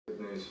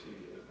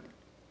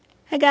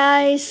Hey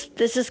guys,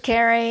 this is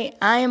Carrie.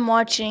 I am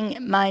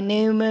watching my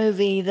new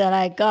movie that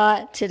I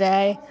got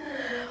today.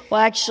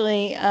 Well,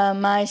 actually,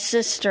 my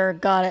sister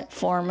got it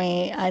for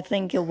me. I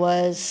think it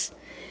was,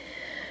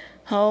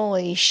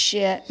 holy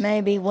shit,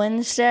 maybe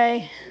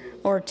Wednesday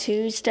or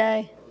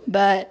Tuesday.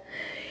 But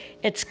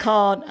it's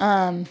called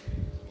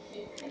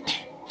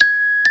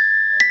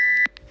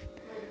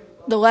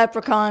The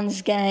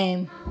Leprechaun's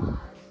Game.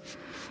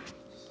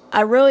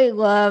 I really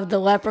love the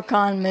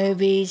Leprechaun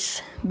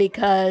movies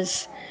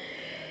because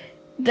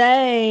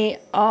they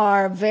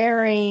are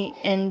very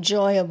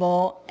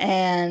enjoyable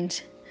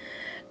and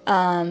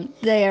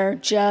they are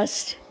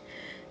just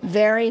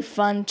very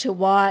fun to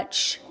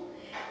watch.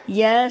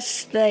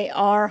 Yes, they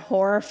are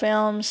horror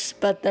films,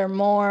 but they're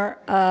more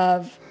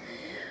of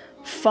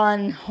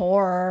fun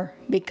horror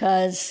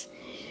because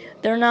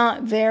they're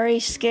not very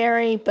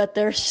scary, but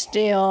they're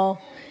still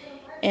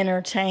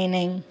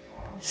entertaining.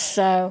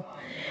 So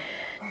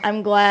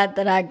I'm glad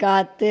that I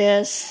got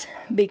this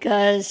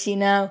because,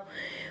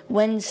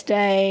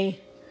 Wednesday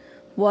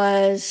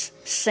was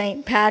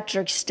St.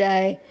 Patrick's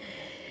Day,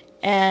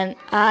 and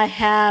I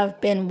have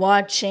been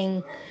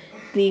watching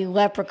the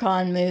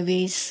Leprechaun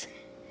movies,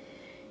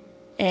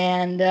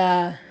 and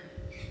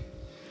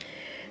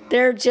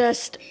they're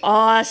just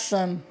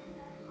awesome.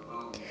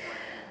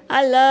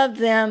 I love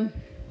them.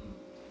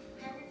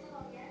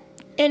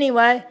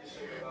 Anyway,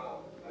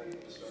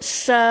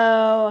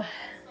 so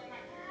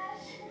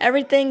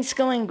everything's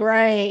going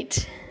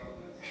great.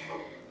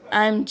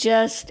 I'm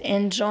just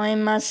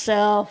enjoying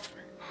myself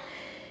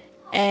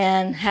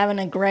and having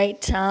a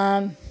great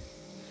time.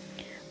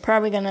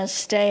 Probably going to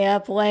stay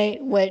up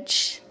late,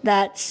 which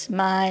that's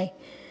my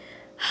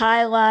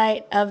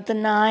highlight of the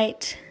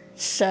night.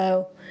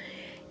 So,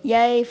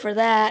 yay for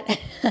that.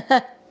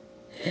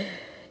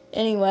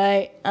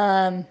 Anyway,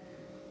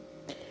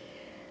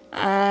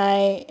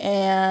 I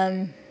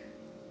am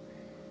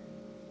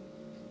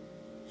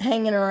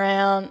hanging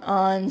around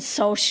on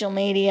social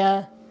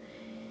media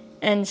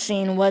and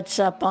seeing what's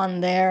up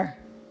on there.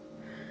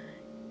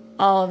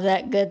 All of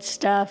that good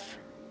stuff.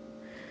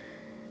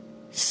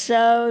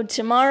 So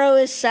tomorrow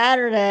is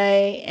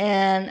Saturday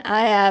and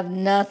I have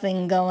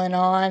nothing going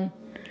on.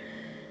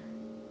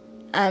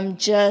 I'm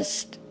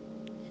just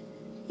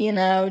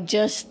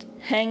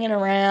hanging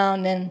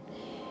around and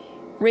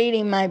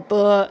reading my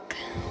book,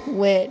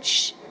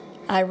 which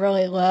I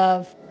really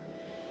love.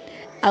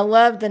 I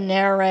love the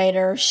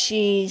narrator.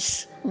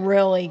 She's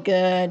really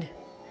good.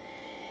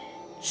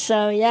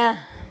 So, yeah.